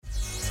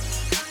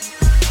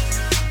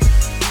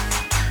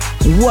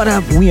What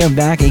up? We are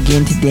back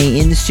again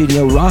today in the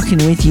studio, rocking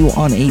with you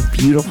on a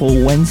beautiful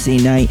Wednesday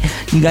night.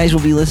 You guys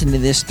will be listening to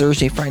this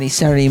Thursday, Friday,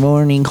 Saturday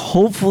morning,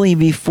 hopefully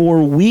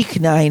before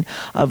week 9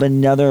 of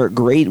another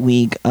great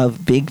week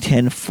of Big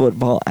Ten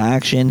football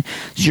action.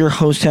 It's your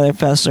host, Tyler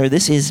Fessler.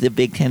 This is the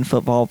Big Ten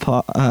football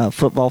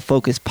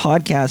focused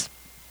podcast,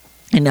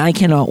 and I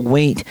cannot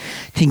wait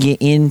to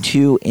get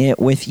into it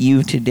with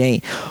you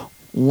today.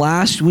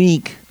 Last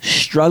week,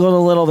 struggled a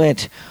little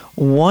bit.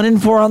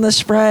 1-4 on the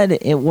spread.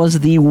 It was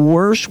the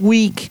worst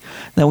week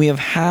that we have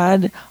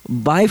had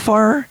by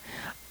far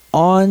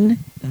on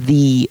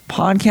the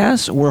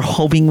podcast. We're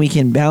hoping we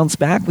can bounce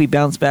back. We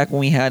bounced back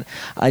when we had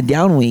a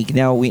down week.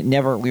 Now we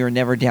were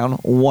never down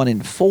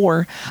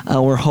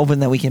 1-4. We're hoping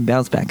that we can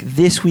bounce back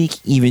this week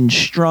even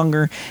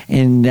stronger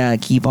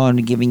and keep on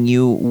giving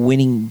you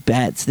winning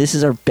bets. This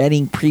is our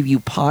betting preview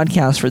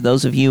podcast for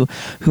those of you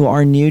who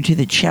are new to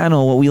the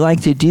channel. What we like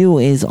to do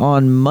is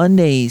on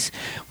Mondays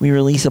we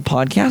release a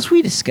podcast.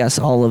 We discuss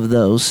all of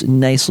those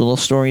nice little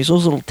stories,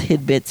 those little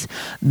tidbits,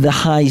 the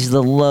highs,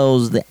 the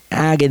lows, the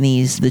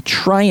agonies, the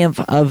triumph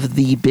of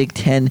the Big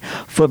Ten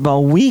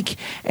football week.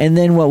 And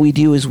then what we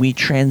do is we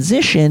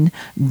transition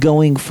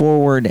going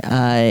forward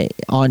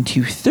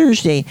onto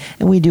Thursday,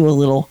 and we do a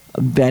little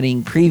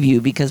betting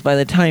preview, because by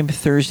the time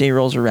Thursday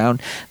rolls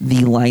around,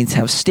 the lines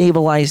have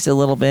stabilized a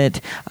little bit.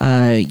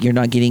 You're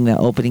not getting that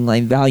opening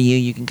line value.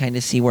 You can kind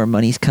of see where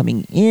money's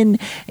coming in,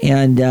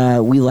 and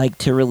we like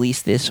to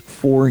release this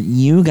for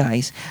you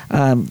guys.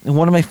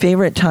 One of my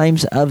favorite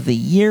times of the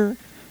year.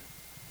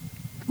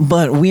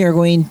 But we are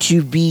going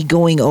to be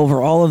going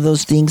over all of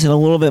those things and a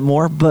little bit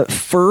more. But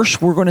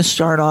first, we're going to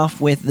start off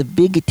with the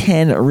Big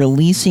Ten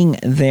releasing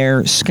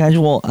their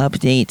schedule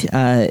update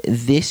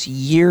this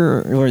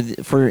year, or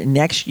for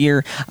next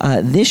year.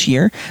 This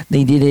year,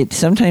 they did it.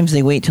 Sometimes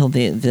they wait till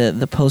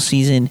the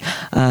postseason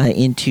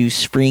into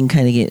spring,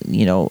 kind of get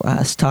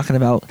us talking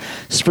about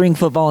spring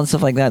football and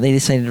stuff like that. They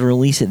decided to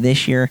release it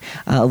this year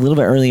a little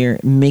bit earlier.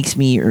 Makes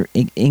me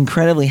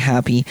incredibly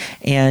happy.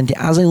 And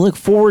as I look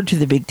forward to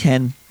the Big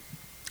Ten,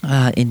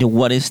 into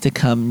what is to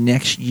come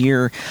next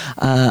year,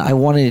 I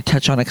wanted to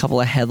touch on a couple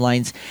of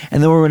headlines,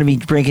 and then we're going to be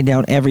breaking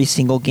down every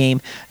single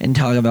game and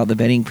talking about the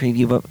betting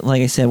preview. But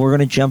like I said, we're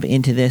going to jump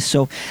into this.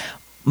 So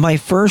my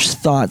first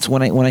thoughts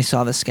when I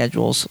saw the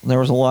schedules, there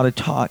was a lot of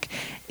talk,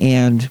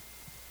 and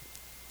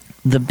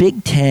the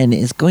Big Ten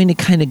is going to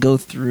kind of go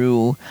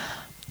through,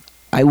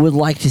 I would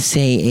like to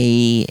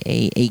say,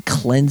 a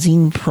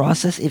cleansing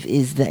process,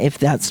 if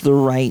that's the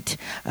right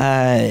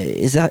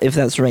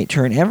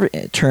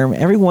term.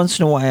 Every once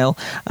in a while,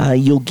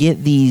 you'll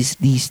get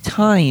these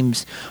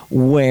times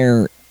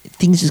where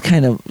things just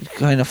kind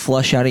of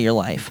flush out of your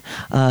life.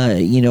 At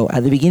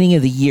the beginning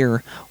of the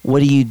year, what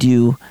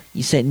do?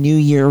 You set New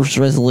Year's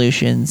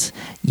resolutions.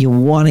 You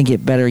want to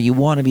get better. You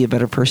want to be a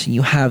better person.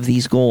 You have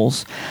these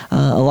goals.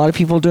 A lot of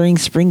people during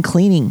spring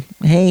cleaning,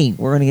 hey,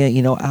 we're going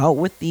to get, out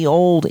with the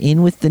old,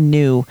 in with the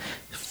new,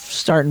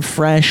 starting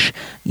fresh.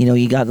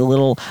 You got the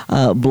little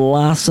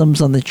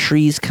blossoms on the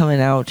trees coming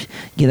out.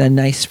 Get a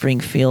nice spring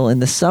feel. In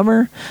the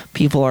summer,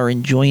 people are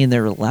enjoying,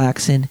 they're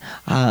relaxing.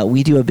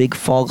 We do a big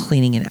fall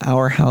cleaning in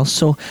our house.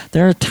 So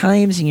there are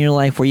times in your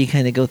life where you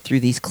kind of go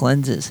through these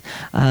cleanses.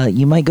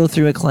 You might go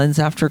through a cleanse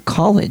after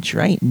college,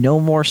 right? No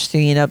more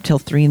staying up till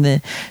 3 in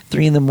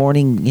the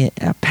morning,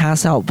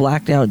 pass out,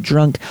 blacked out,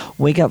 drunk,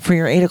 wake up for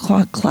your 8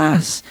 o'clock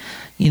class.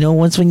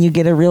 Once when you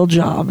get a real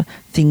job,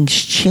 things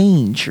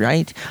change,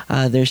 right?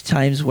 There's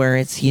times where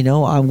it's,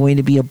 I'm going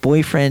to be a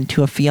boyfriend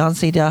to a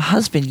fiance to a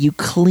husband. You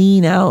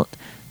clean out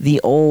the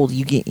old,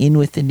 you get in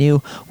with the new.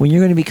 When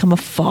you're going to become a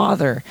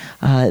father,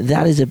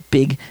 that is a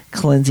big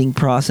cleansing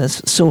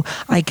process. So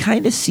I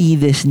kind of see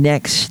this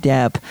next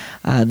step,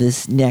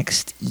 this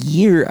next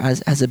year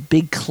as a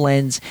big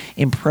cleanse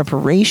in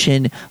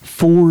preparation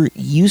for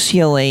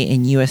UCLA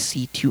and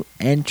USC to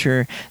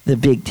enter the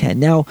Big Ten.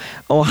 Now,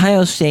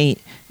 Ohio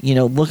State,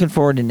 looking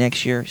forward to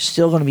next year,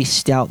 still going to be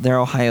stout there,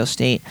 Ohio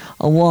State,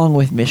 along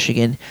with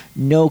Michigan.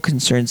 No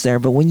concerns there.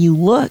 But when you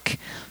look,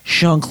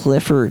 Sean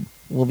Clifford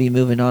will be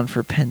moving on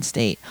for Penn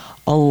State.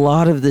 A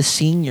lot of the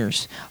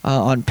seniors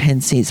on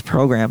Penn State's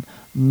program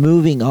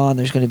moving on.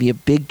 There's going to be a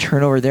big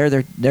turnover there.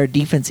 Their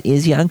defense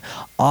is young.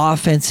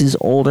 Offense is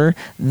older.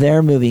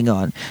 They're moving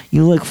on.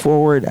 You look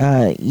forward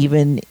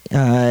even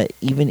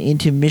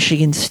into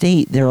Michigan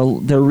State. They're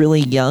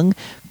really young.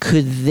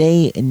 Could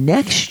they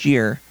next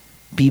year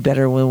be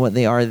better than what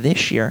they are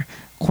this year?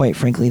 Quite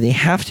frankly, they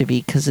have to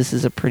be, because this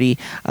is a pretty,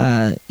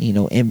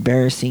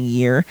 embarrassing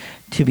year,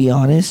 to be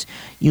honest.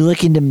 You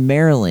look into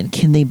Maryland.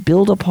 Can they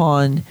build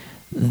upon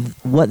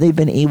what they've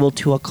been able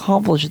to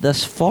accomplish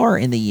thus far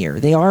in the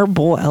year? They are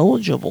bowl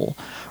eligible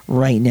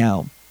right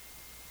now.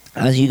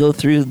 As you go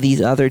through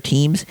these other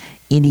teams,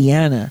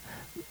 Indiana,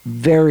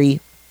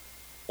 very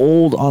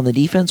old on the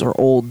defense, or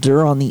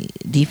older on the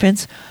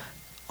defense.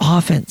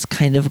 Offense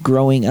kind of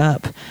growing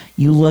up.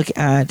 You look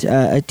at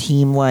a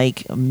team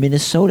like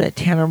Minnesota.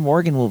 Tanner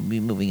Morgan will be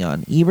moving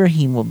on.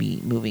 Ibrahim will be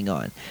moving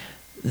on.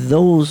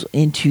 Those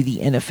into the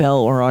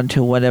NFL or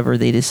onto whatever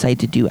they decide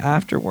to do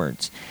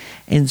afterwards.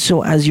 And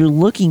so as you're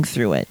looking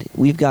through it,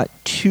 we've got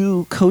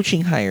 2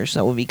 coaching hires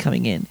that will be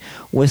coming in.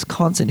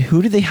 Wisconsin,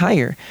 who do they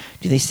hire?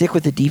 Do they stick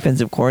with the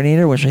defensive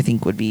coordinator, which I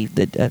think would be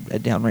a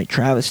downright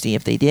travesty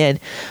if they did,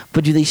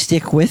 but do they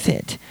stick with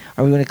it?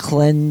 Are we going to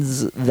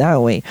cleanse that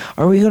way?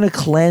 Are we going to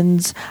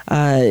cleanse,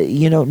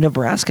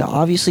 Nebraska?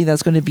 Obviously,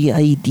 that's going to be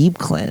a deep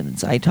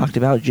cleanse. I talked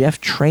about Jeff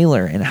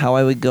Traylor and how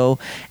I would go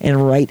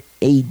and write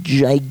a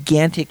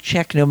gigantic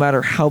check, no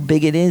matter how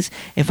big it is,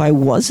 if I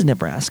was in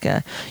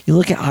Nebraska. You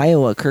look at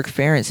Iowa, Kirk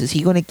Ferentz. Is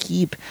he going to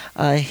keep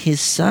his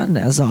son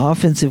as the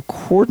offensive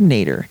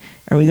coordinator?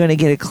 Are we going to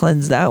get a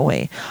cleanse that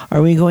way?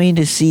 Are we going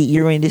to see?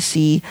 You're going to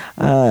see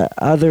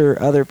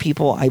other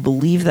people. I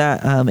believe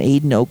that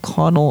Aiden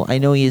O'Connell. I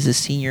know he is a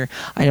senior.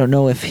 I don't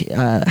know if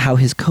how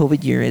his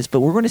COVID year is,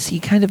 but we're going to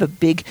see kind of a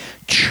big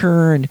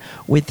churn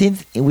within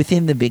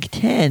the Big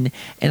Ten,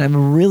 and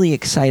I'm really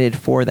excited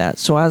for that.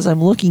 So as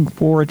I'm looking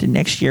forward to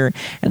next year,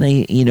 and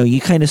you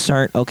kind of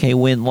start, okay,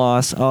 win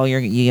loss. Oh,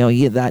 you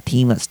get that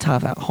team that's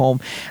tough at home.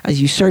 As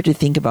you start to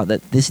think about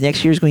that, this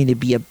next year is going to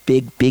be a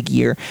big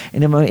year,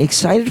 and I'm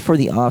excited for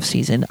the off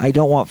season. I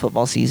don't want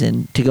football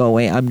season to go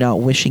away. I'm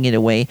not wishing it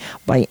away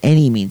by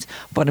any means,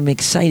 but I'm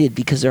excited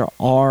because there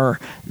are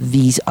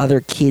these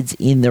other kids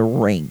in the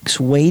ranks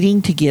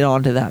waiting to get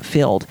onto that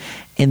field,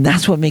 and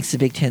that's what makes the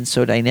Big Ten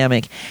so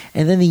dynamic.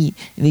 And then the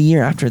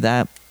year after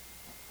that,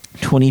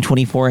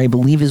 2024, I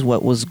believe, is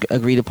what was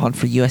agreed upon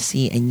for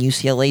USC and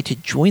UCLA to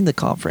join the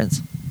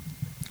conference.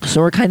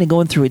 So we're kind of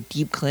going through a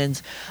deep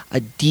cleanse, a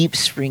deep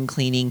spring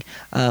cleaning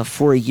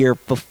for a year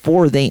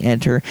before they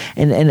enter.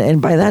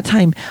 And by that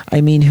time, I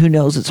mean, who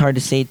knows? It's hard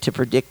to say, to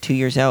predict 2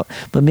 years out,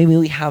 but maybe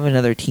we have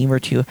another team or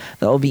two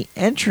that will be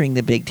entering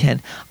the Big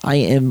Ten. I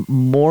am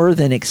more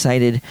than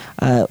excited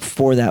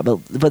for that.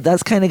 But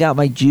that's kind of got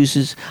my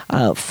juices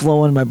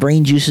flowing, my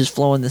brain juices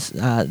flowing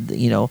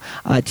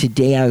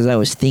today as I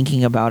was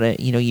thinking about it.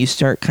 You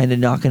start kind of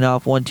knocking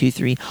off 1, 2,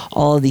 3,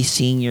 all of these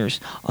seniors,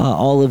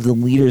 all of the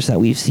leaders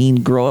that we've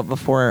seen grow up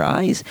before our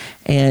eyes,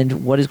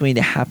 and what is going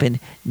to happen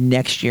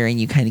next year, and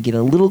you kind of get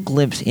a little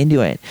glimpse into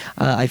it.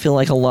 I feel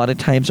like a lot of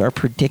times our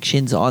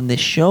predictions on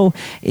this show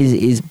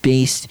is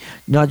based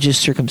not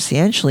just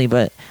circumstantially,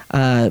 but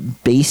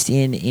based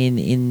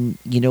in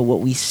what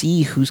we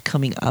see, who's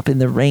coming up in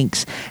the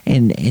ranks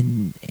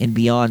and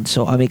beyond.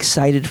 So I'm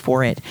excited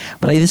for it.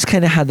 But I just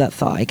kind of had that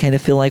thought. I kind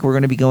of feel like we're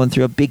going to be going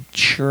through a big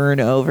churn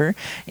over,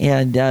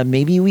 and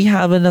maybe we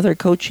have another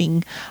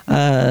coaching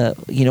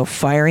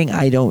firing.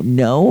 I don't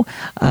know.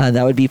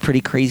 That would be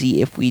pretty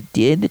crazy if we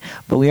did,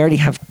 but we already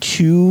have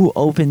 2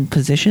 open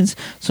positions,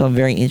 so I'm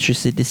very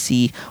interested to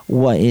see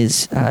what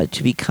is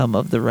to become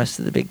of the rest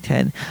of the Big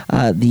Ten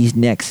these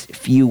next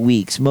few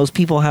weeks. Most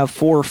people have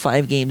 4 or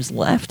 5 games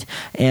left,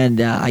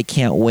 and I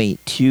can't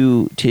wait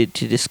to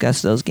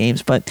discuss those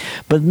games. But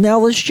now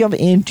let's jump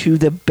into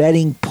the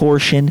betting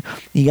portion.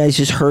 You guys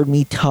just heard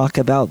me talk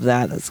about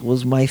that. That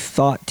was my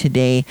thought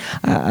today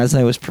as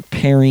I was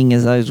preparing,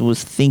 as I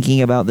was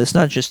thinking about this,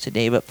 not just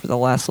today, but for the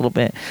last little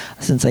bit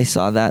since I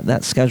saw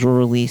that schedule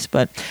release.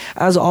 But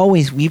as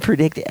always, we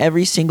predict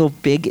every single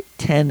Big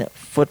Ten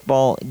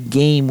football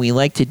game. We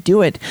like to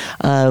do it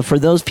for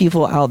those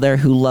people out there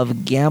who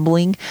love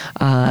gambling.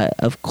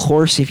 Of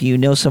course, if you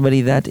know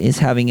somebody that is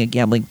having a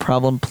gambling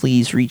problem,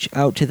 please reach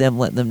out to them.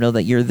 Let them know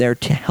that you're there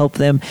to help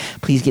them.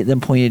 Please get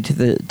them pointed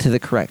to the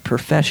correct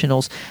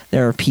professionals.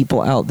 There are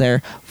people out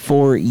there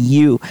for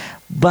you.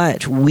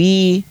 But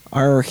we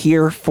are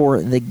here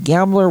for the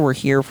gambler. We're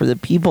here for the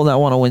people that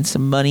want to win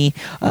some money.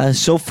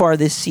 So far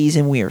this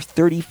season, we are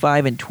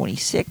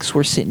 35-26.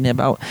 We're sitting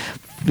about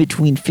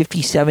between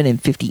 57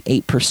 and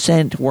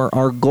 58%, where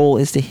our goal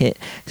is to hit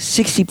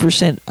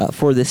 60%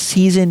 for the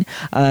season.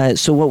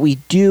 So what we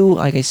do,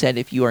 like I said,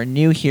 if you are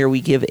new here, we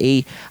give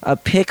a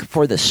pick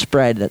for the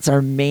spread. That's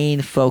our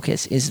main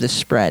focus, is the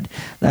spread.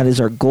 That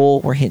is our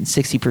goal. We're hitting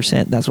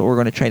 60%. That's what we're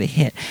going to try to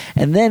hit.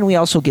 And then we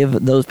also give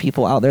those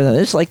people out there that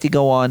just like to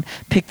go on,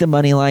 pick the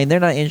money line. They're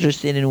not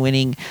interested in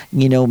winning,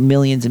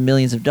 millions and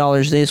millions of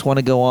dollars. They just want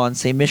to go on,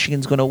 say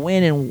Michigan's going to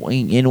win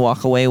and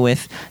walk away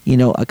with,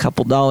 a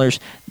couple dollars.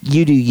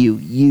 You do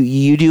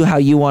you do how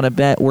you want to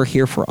bet. We're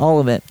here for all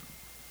of it.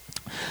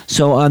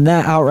 So on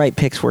that outright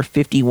picks, we're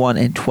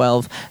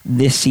 51-12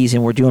 this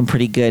season. We're doing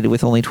pretty good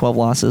with only 12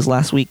 losses.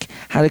 Last week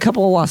had a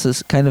couple of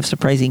losses, kind of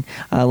surprising.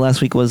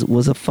 Last week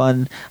was a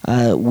fun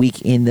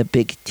week in the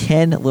Big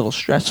Ten, a little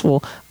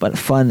stressful, but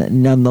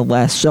fun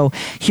nonetheless. So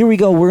here we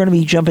go. We're going to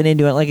be jumping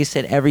into it. Like I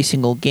said, every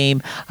single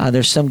game.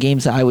 There's some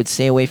games that I would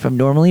stay away from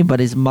normally,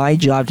 but it's my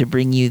job to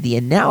bring you the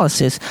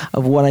analysis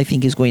of what I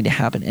think is going to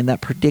happen and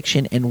that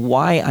prediction and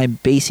why I'm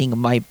basing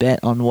my bet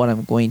on what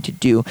I'm going to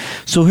do.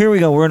 So here we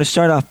go. We're going to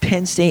start off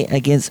Penn State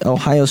against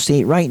Ohio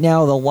State. Right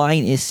now, the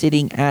line is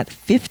sitting at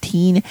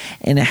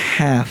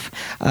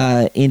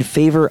 15.5 in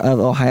favor of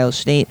Ohio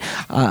State.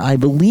 I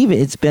believe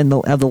it's been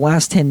of the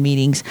last 10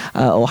 meetings,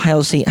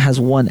 Ohio State has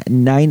won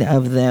 9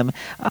 of them,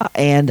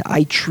 and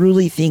I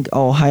truly think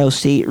Ohio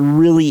State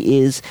really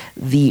is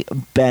the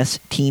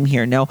best team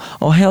here. Now,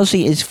 Ohio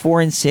State is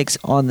 4-6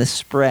 on the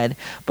spread,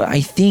 but I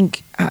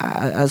think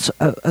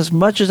as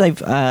much as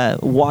I've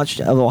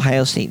watched of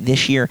Ohio State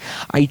this year,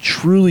 I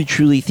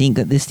truly think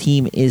that this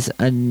team is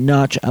a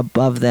notch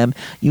above them.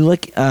 You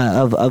look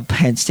of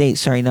Penn State,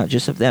 sorry, not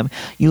just of them.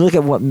 You look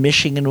at what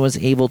Michigan was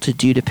able to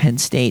do to Penn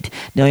State.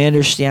 Now I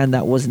understand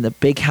that was in the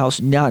big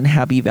house, not in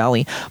Happy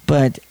Valley,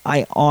 but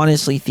I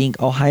honestly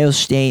think Ohio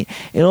State,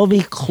 it'll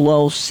be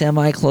close,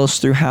 semi-close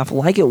through half,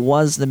 like it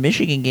was the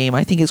Michigan game.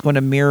 I think it's going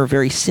to mirror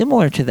very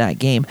similar to that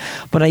game,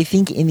 but I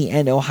think in the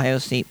end Ohio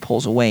State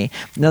pulls away.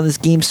 Now this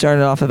game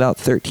started off about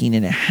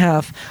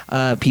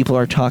 13.5. People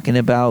are talking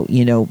about,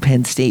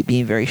 Penn State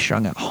being very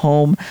strong at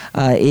home.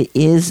 It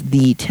is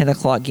the 10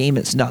 o'clock game.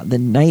 It's not the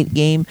night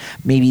game.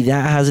 Maybe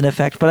that has an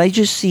effect, but I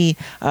just see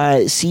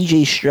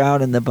C.J.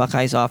 Stroud and the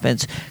Buckeyes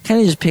offense kind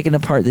of just picking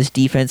apart this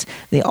defense.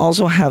 They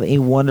also have a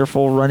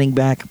wonderful running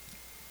back,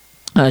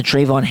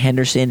 Trayvon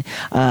Henderson.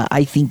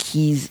 I think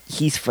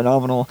he's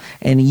phenomenal,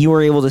 and you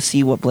were able to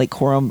see what Blake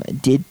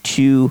Corum did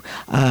to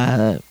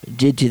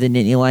the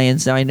Nittany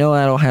Lions. Now I know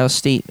that Ohio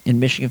State and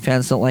Michigan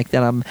fans don't like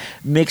that I'm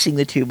mixing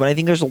the two, but I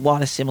think there's a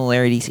lot of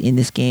similarities in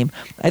this game.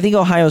 I think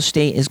Ohio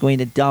State is going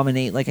to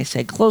dominate, like I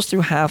said, close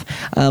through half.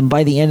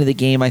 By the end of the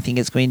game, I think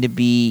it's going to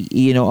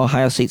be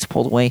Ohio State's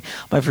pulled away.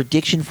 My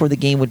prediction for the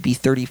game would be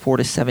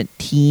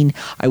 34-17.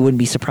 I wouldn't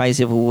be surprised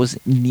if it was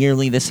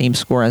nearly the same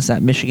score as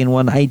that Michigan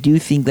one. I do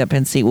think that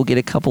Penn State will get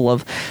a couple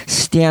of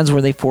stands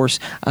where they force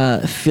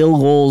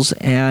field goals,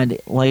 and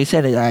like I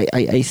said,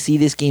 I see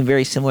this game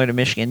very similar to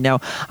Michigan.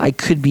 Now, I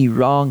could be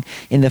wrong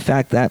in the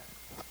fact that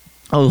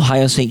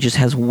Ohio State just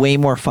has way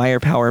more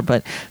firepower,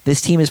 but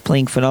this team is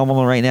playing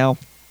phenomenal right now,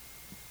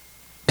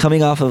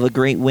 coming off of a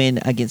great win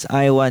against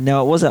Iowa.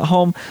 Now, it was at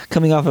home,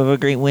 coming off of a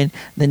great win.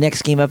 The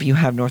next game up, you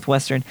have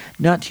Northwestern.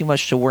 Not too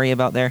much to worry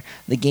about there.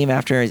 The game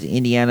after is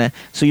Indiana.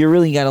 So you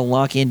really got to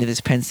lock into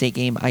this Penn State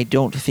game. I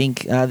don't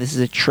think this is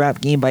a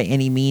trap game by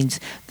any means.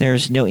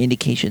 There's no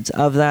indications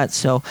of that.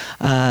 So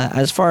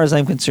as far as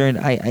I'm concerned,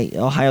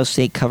 Ohio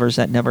State covers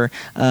that number,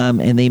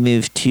 and they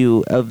move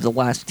to, of the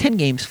last 10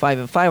 games,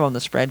 5-5 on the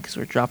spread, because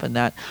we're dropping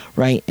that,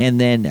 right? And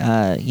then,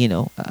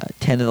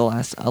 10 of the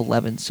last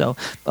 11. So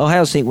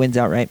Ohio State wins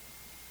outright.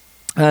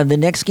 The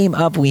next game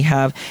up we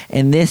have,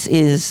 and this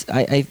is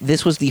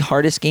this was the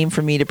hardest game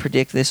for me to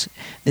predict this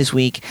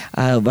week,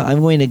 but I'm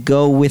going to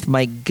go with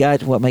my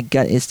gut, what my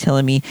gut is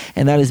telling me,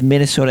 and that is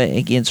Minnesota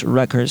against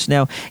Rutgers.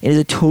 Now, it is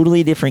a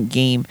totally different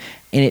game,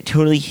 and it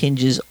totally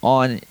hinges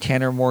on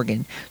Tanner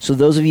Morgan. So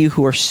those of you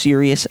who are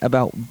serious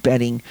about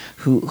betting,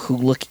 who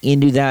look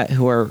into that,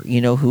 who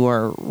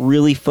are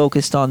really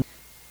focused on,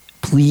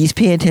 please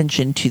pay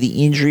attention to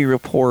the injury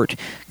report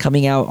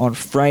coming out on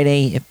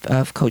Friday.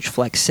 If Coach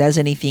Flex says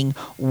anything,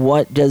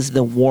 what does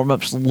the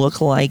warm-ups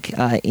look like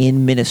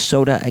in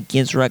Minnesota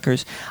against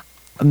Rutgers?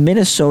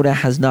 Minnesota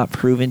has not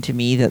proven to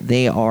me that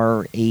they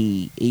are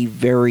a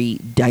very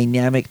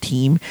dynamic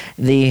team.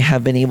 They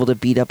have been able to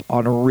beat up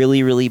on a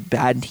really, really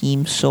bad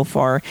team so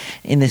far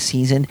in the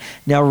season.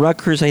 Now,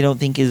 Rutgers I don't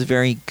think is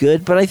very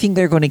good, but I think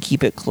they're going to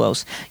keep it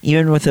close.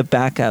 Even with a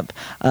backup,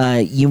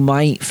 you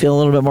might feel a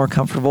little bit more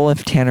comfortable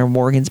if Tanner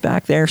Morgan's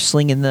back there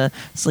slinging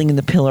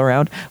the pill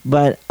around.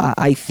 But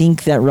I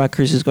think that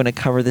Rutgers is going to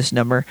cover this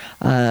number.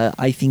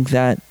 I think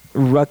that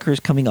Rutgers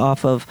coming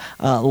off of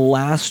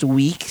last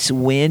week's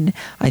win,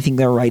 I think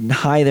they're riding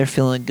high. They're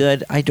feeling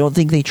good. I don't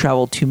think they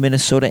travel to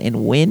Minnesota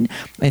and win.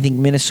 I think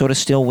Minnesota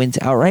still wins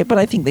outright, but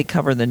I think they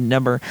cover the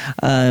number.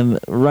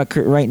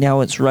 Right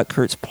now it's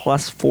Rutgers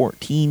plus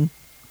 14.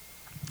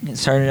 It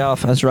started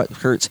off as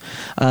Rutgers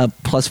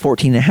plus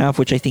 14.5,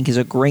 which I think is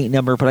a great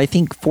number, but I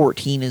think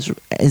 14 is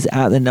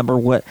at the number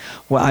what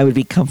I would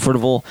be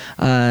comfortable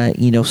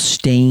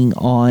staying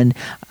on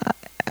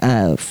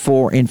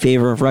in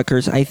favor of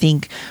Rutgers. I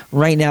think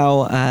right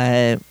now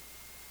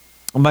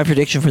my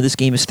prediction for this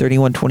game is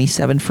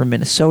 31-27 for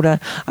Minnesota.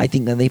 I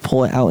think that they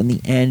pull it out in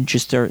the end.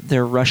 Just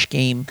their rush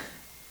game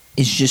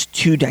is just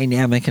too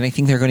dynamic, and I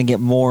think they're going to get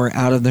more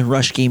out of the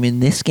rush game in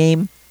this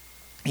game.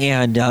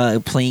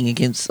 And playing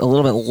against a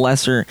little bit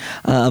lesser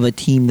of a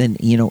team than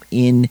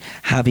in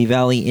Happy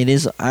Valley. It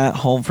is at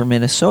home for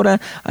Minnesota.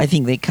 I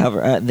think they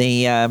cover.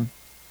 They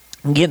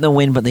get the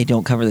win, but they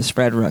don't cover the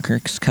spread.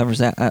 Rutgers covers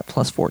that at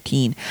plus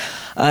 14.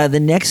 The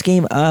next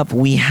game up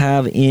we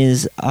have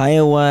is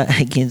Iowa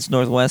against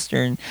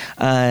Northwestern.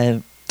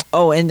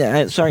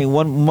 Sorry,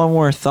 one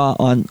more thought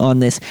on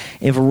this.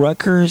 If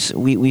Rutgers,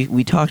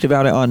 we talked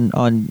about it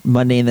on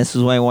Monday, and this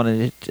is why I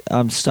wanted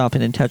to stop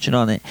in and touching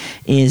on it,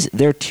 is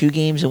they're 2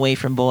 games away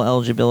from bowl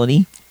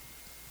eligibility.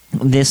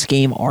 This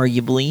game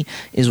arguably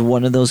is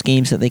one of those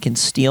games that they can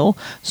steal,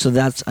 so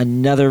that's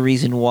another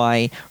reason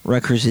why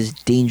Rutgers is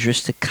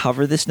dangerous to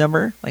cover this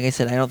number. Like I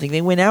said, I don't think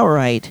they win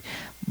outright,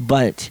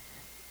 but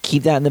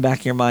keep that in the back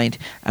of your mind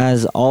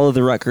as all of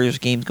the Rutgers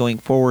games going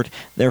forward.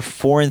 They're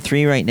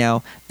 4-3 right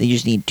now. They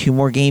just need 2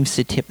 more games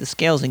to tip the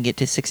scales and get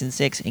to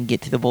 6-6 and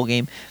get to the bowl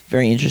game.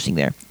 Very interesting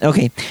there.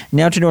 Okay,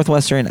 now to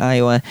Northwestern and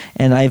Iowa,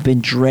 and I've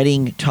been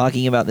dreading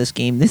talking about this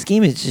game. This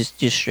game is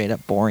just straight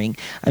up boring.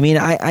 I mean,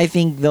 I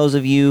think those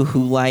of you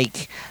who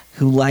like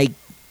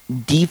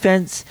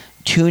defense,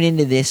 tune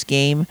into this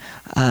game.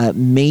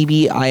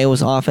 Maybe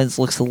Iowa's offense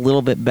looks a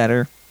little bit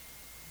better.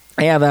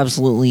 I have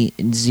absolutely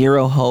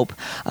zero hope.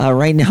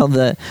 Right now,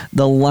 the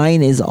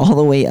line is all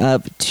the way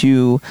up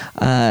to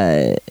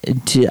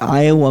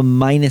Iowa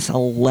minus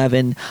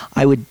 11.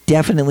 I would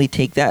definitely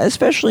take that,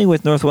 especially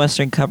with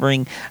Northwestern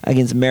covering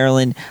against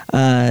Maryland.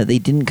 They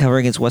didn't cover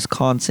against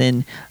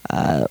Wisconsin.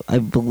 I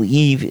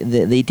believe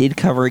that they did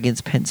cover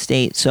against Penn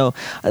State. So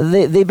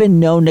they've been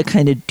known to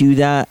kind of do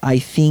that. I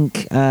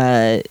think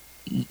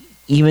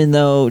even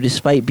though,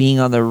 despite being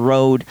on the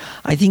road,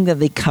 I think that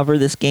they cover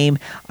this game.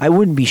 I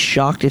wouldn't be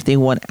shocked if they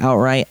won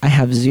outright. I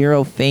have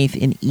zero faith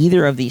in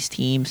either of these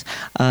teams.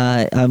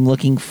 I'm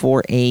looking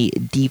for a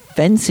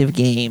defensive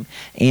game,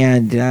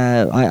 and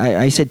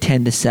I said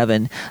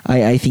 10-7.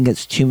 I think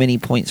it's too many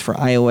points for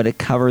Iowa to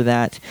cover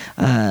that.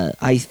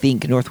 I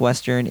think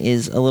Northwestern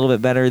is a little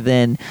bit better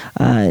than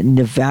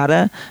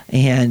Nevada,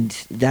 and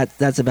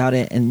that's about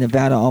it. And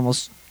Nevada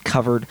almost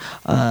covered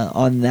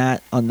on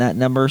that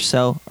number,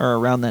 so, or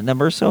around that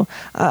number. So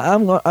I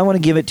want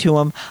to give it to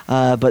them,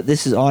 but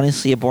this is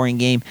honestly a boring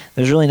game.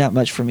 There's really not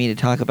much for me to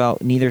talk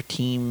about. Neither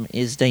team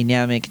is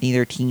dynamic.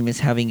 Neither team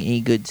is having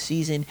a good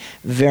season.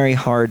 Very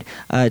hard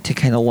to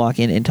kind of lock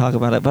in and talk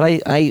about it.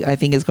 But I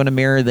think it's going to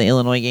mirror the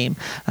Illinois game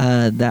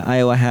that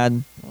Iowa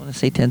had. I want to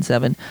say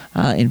 10-7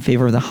 in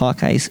favor of the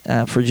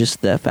Hawkeyes for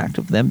just the fact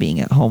of them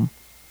being at home.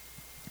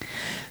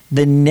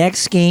 The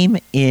next game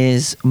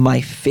is my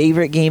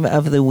favorite game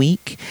of the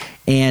week,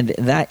 and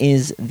that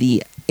is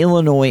the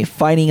Illinois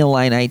Fighting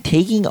Illini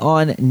taking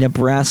on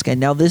Nebraska.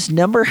 Now, this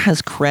number has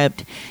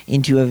crept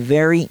into a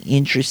very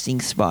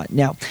interesting spot.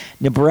 Now,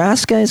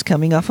 Nebraska is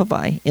coming off a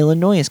bye.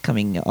 Illinois is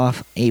coming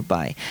off a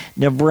bye.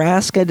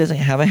 Nebraska doesn't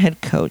have a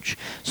head coach,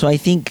 so I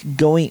think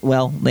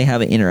they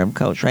have an interim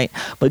coach, right?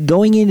 But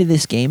going into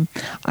this game,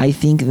 I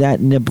think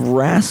that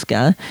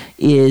Nebraska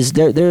is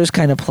they're just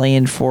kind of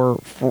playing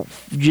for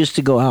just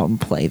to go out and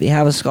play. They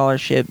have a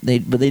scholarship,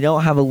 but they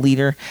don't have a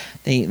leader.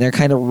 They're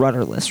kind of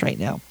rudderless right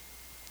now.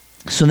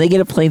 So they get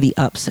to play the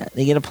upset.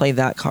 They get to play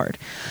that card.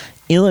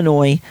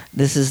 Illinois,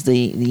 this is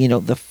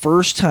the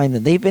first time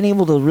that they've been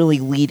able to really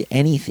lead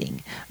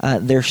anything.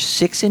 They're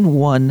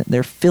 6-1.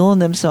 They're feeling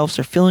themselves.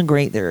 They're feeling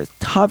great. They're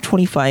top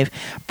 25.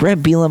 Brett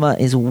Bielema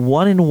is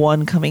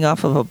 1-1 coming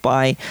off of a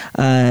bye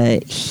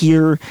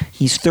here.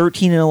 He's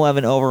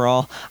 13-11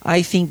 overall.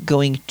 I think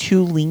going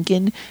to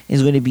Lincoln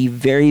is going to be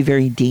very,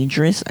 very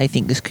dangerous. I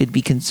think this could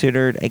be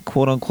considered a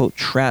quote-unquote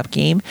trap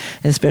game,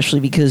 especially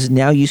because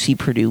now you see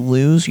Purdue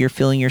lose. You're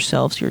feeling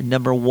yourselves. You're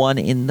number one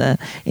in the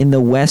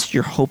West.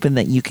 You're hoping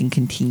that you can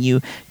continue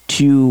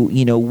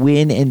to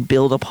win and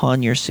build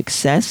upon your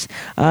success.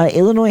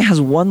 Illinois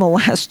has won the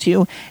last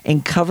two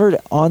and covered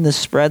on the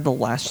spread the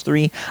last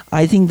three.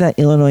 I think that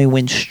Illinois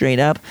wins straight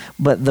up,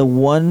 but the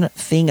one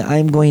thing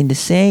I'm going to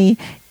say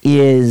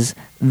is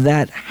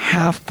that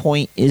half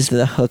point is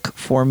the hook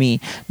for me.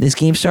 This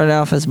game started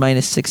off as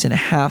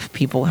 -6.5.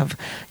 People have,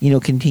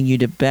 continued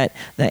to bet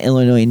that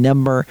Illinois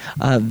number.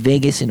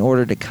 Vegas, in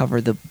order to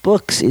cover the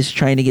books, is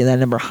trying to get that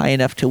number high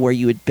enough to where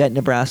you would bet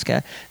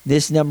Nebraska.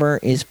 This number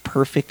is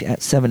perfect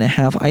at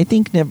 7.5. I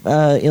think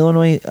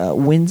Illinois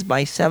wins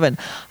by 7.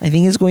 I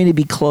think it's going to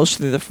be close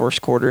through the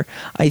first quarter.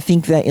 I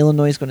think that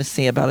Illinois is going to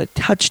stay about a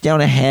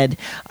touchdown ahead.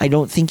 I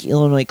don't think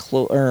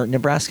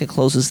Nebraska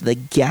closes the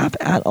gap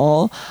at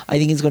all. I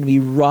think it's going to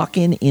be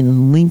rocking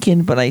in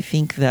Lincoln, but I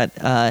think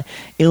that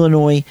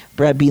Illinois,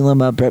 Brett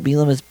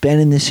Bielema's been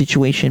in this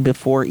situation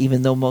before,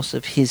 even though most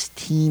of his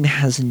team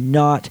has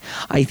not.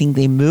 I think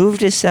they moved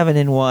to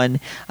 7-1.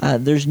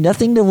 There's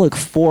nothing to look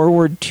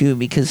forward to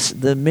because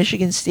the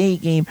Michigan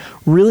State game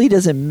really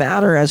doesn't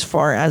matter as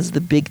far as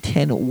the Big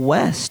Ten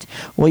West.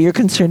 What you're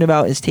concerned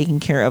about is taking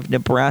care of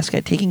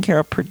Nebraska, taking care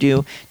of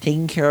Purdue,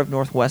 taking care of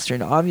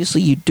Northwestern.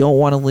 Obviously, you don't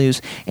want to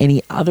lose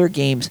any other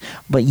games,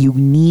 but you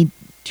need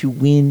to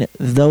win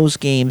those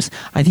games.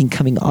 I think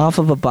coming off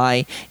of a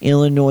bye,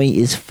 Illinois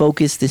is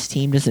focused. This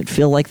team doesn't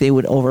feel like they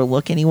would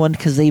overlook anyone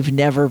because they've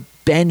never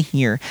been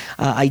here.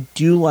 I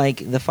do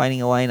like the Fighting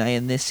Illini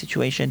in this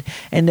situation.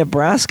 And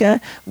Nebraska,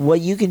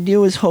 what you can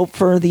do is hope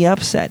for the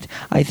upset.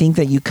 I think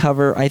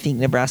that I think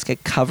Nebraska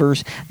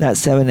covers that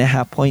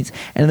 7.5 points.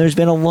 And there's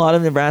been a lot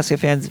of Nebraska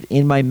fans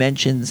in my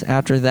mentions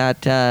after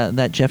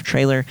that Jeff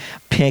Traylor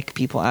pick,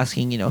 people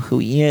asking, who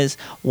he is,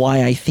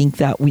 why I think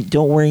that.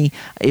 Don't worry,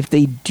 if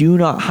they do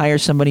not hire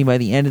somebody by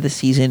the end of the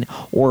season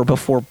or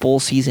before bowl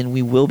season,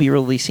 we will be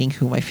releasing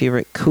who my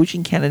favorite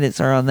coaching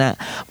candidates are on that.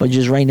 But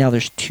just right now,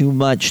 there's too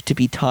much to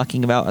be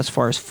talking about as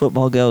far as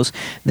football goes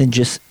than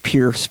just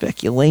pure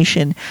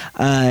speculation.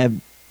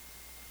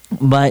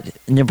 But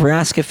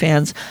Nebraska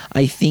fans,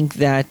 I think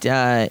that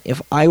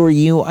if I were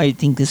you, I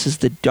think this is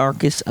the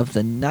darkest of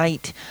the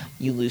night.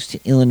 You lose to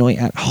Illinois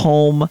at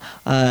home.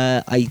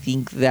 I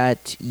think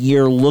that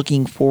you're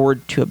looking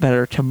forward to a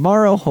better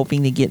tomorrow,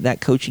 hoping to get that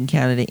coaching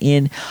candidate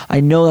in. I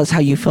know that's how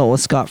you felt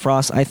with Scott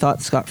Frost. I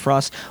thought Scott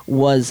Frost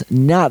was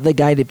not the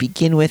guy to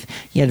begin with.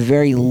 He had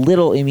very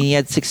little. He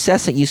had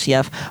success at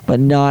UCF, but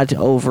not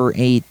over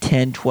a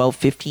 10, 12,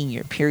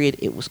 15-year period.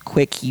 It was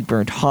quick. He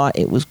burned hot.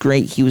 It was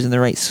great. He was in the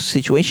right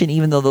situation. situation,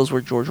 even though those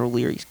were George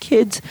O'Leary's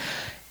kids.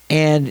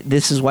 And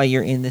this is why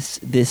you're in this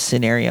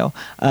scenario.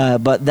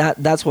 But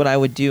that's what I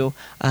would do.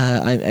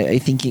 I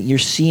think you're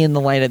seeing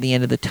the light at the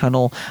end of the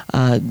tunnel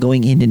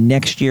going into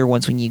next year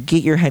when you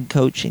get your head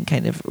coach and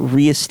kind of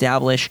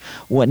reestablish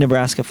what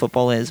Nebraska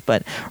football is.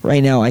 But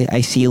right now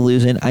I see you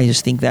losing. I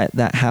just think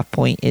that half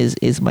point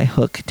is my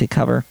hook to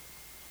cover.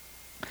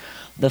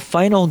 The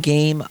final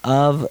game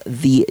of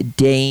the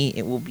day,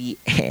 it will be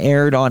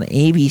aired on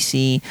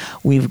ABC.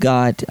 We've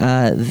got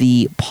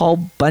the Paul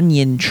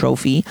Bunyan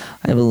Trophy,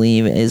 I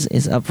believe,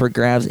 is up for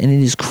grabs, and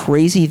it is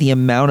crazy the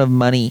amount of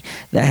money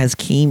that has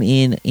came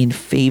in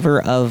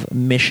favor of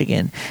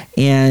Michigan.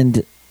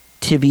 And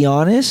to be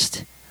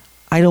honest,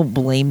 I don't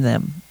blame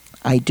them.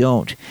 I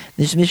don't.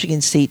 This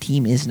Michigan State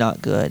team is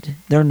not good.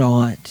 They're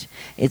not.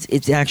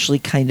 It's actually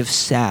kind of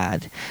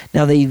sad.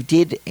 Now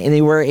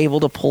they were able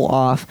to pull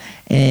off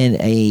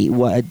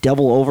a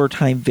double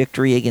overtime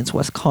victory against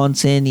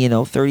Wisconsin,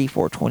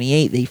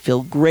 34-28. They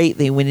feel great.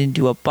 They went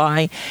into a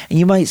bye. And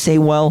you might say,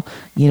 well,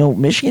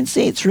 Michigan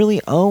State's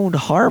really owned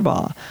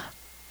Harbaugh.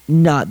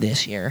 Not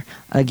this year.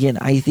 Again,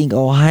 I think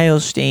Ohio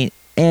State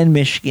and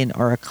Michigan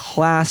are a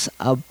class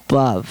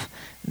above.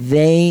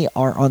 They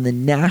are on the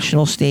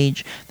national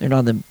stage. They're not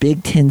on the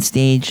Big Ten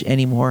stage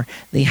anymore.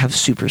 They have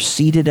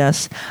superseded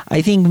us.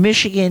 I think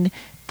Michigan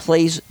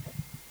is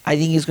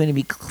going to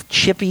be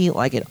chippy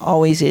like it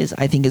always is.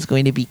 I think it's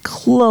going to be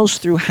close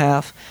through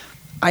half.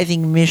 I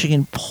think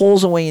Michigan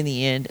pulls away in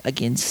the end.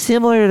 Again,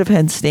 similar to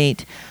Penn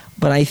State.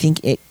 But I think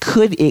it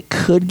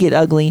could get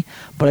ugly,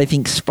 but I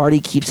think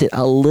Sparty keeps it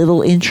a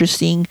little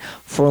interesting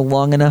for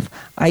long enough.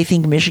 I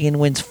think Michigan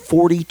wins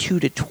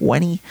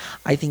 42-20.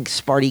 I think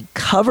Sparty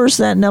covers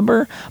that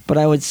number, but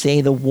I would say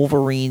the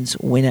Wolverines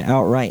win it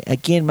outright.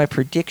 Again, my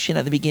prediction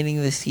at the beginning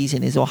of the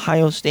season is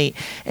Ohio State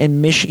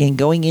and Michigan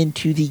going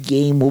into the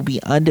game will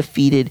be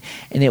undefeated,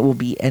 and it will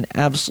be an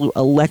absolute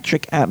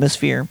electric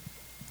atmosphere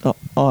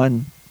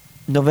on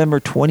November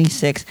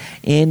 26th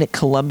in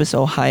Columbus,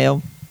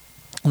 Ohio.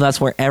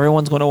 That's where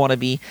everyone's going to want to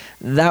be.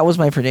 That was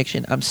my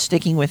prediction. I'm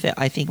sticking with it.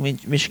 I think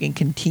Michigan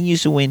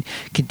continues to win,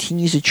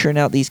 continues to churn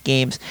out these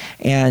games,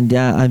 and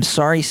I'm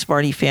sorry,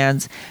 Sparty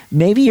fans.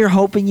 Maybe you're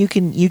hoping you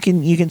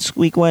can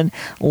squeak one.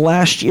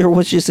 Last year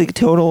was just a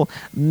total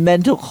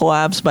mental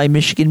collapse by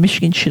Michigan.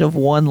 Michigan should have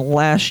won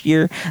last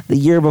year. The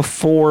year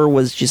before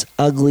was just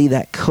ugly.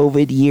 That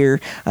COVID year,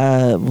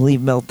 I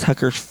believe Mel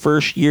Tucker's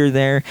first year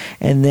there,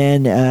 and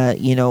then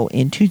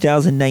in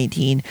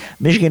 2019,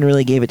 Michigan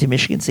really gave it to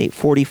Michigan State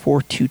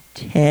 44-10,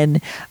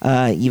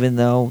 even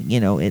though,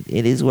 it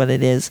is what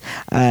it is,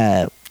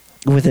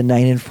 with a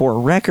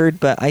 9-4 record.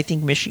 But I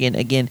think Michigan,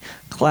 again,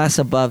 class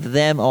above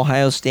them.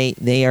 Ohio State,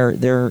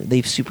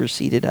 they've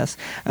superseded us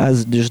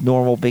as just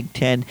normal Big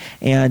Ten,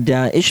 and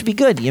it should be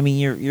good. I mean,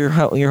 you're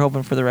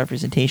hoping for the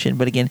representation,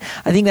 but again,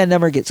 I think that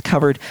number gets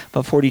covered.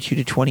 But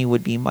 42-20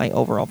 would be my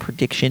overall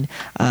prediction.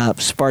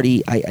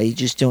 Sparty, I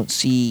just don't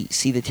see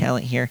the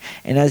talent here.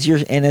 And as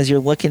you're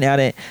looking at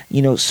it,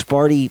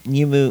 Sparty,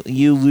 you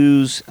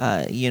lose.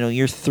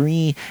 You're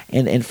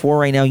 3-4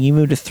 right now. You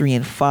move to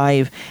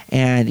 3-5,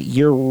 and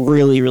you're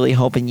really, really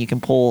hoping you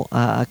can pull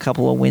a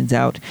couple of wins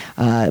out.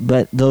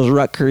 But the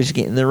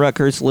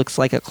Rutgers looks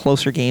like a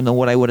closer game than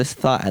what I would have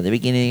thought at the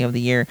beginning of the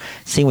year.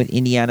 Same with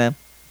Indiana.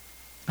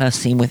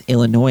 Same with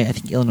Illinois. I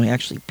think Illinois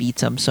actually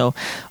beats them, so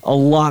a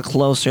lot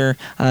closer.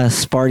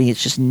 Sparty,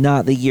 it's just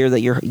not the year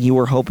that you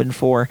were hoping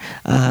for.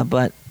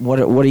 But what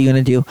are you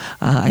going to do?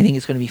 I think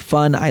it's going to be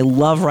fun. I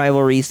love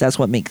rivalries. That's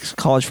what makes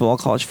college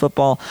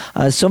football.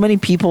 So many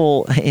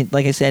people,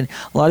 like I said,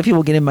 a lot of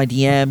people get in my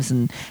DMs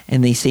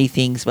and they say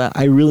things, but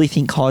I really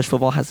think college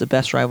football has the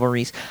best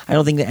rivalries. I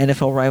don't think the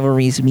NFL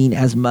rivalries mean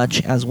as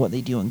much as what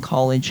they do in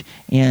college,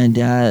 and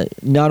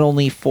not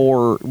only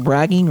for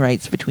bragging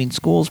rights between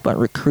schools, but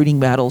recruiting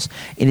battles.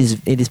 It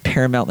is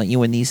paramount that you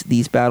win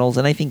these battles,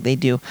 and I think they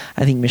do.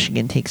 I think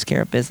Michigan takes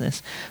care of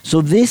business. So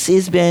this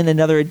has been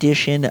another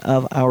edition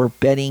of our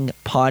betting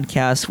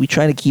podcast. We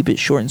try to keep it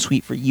short and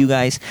sweet for you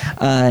guys,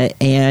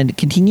 and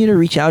continue to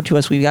reach out to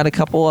us. We've got a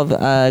couple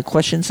of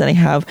questions that I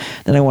have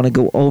that I want to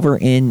go over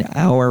in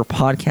our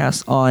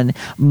podcast on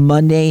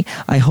Monday.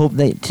 I hope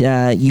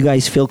that you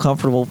guys feel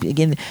comfortable.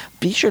 Again,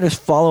 be sure to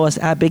follow us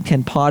at Big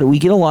Ten Pod. We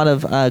get a lot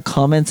of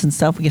comments and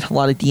stuff. We get a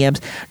lot of DMs.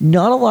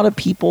 Not a lot of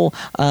people,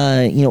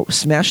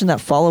 smashing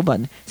that follow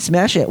button.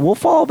 Smash it. We'll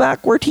follow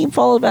back. We're team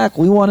follow back.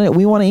 We want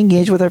to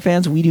engage with our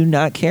fans. We do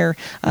not care.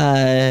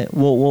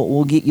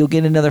 You'll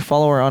get another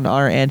follower on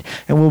our end,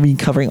 and we'll be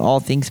covering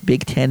all things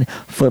Big Ten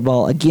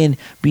football. Again,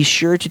 be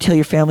sure to tell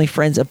your family,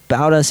 friends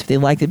about us if they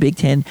like the Big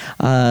Ten.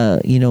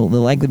 They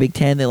like the Big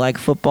Ten. They like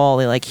football.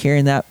 They like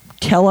hearing that.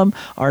 Tell them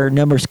our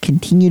numbers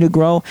continue to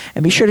grow,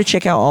 and be sure to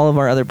check out all of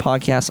our other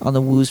podcasts on the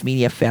Woos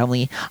Media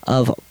family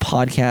of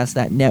podcasts,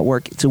 that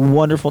network. It's a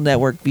wonderful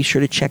network. Be sure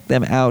to check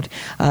them out.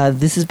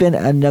 This has been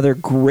another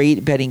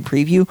great betting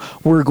preview.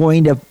 We're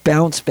going to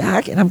bounce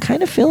back, and I'm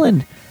kind of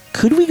feeling,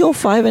 could we go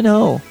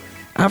 5-0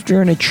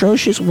 after an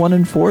atrocious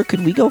 1-4?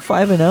 Could we go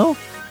 5-0?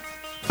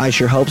 I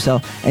sure hope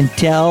so.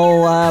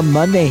 Until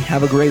Monday,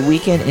 have a great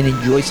weekend and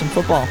enjoy some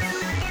football.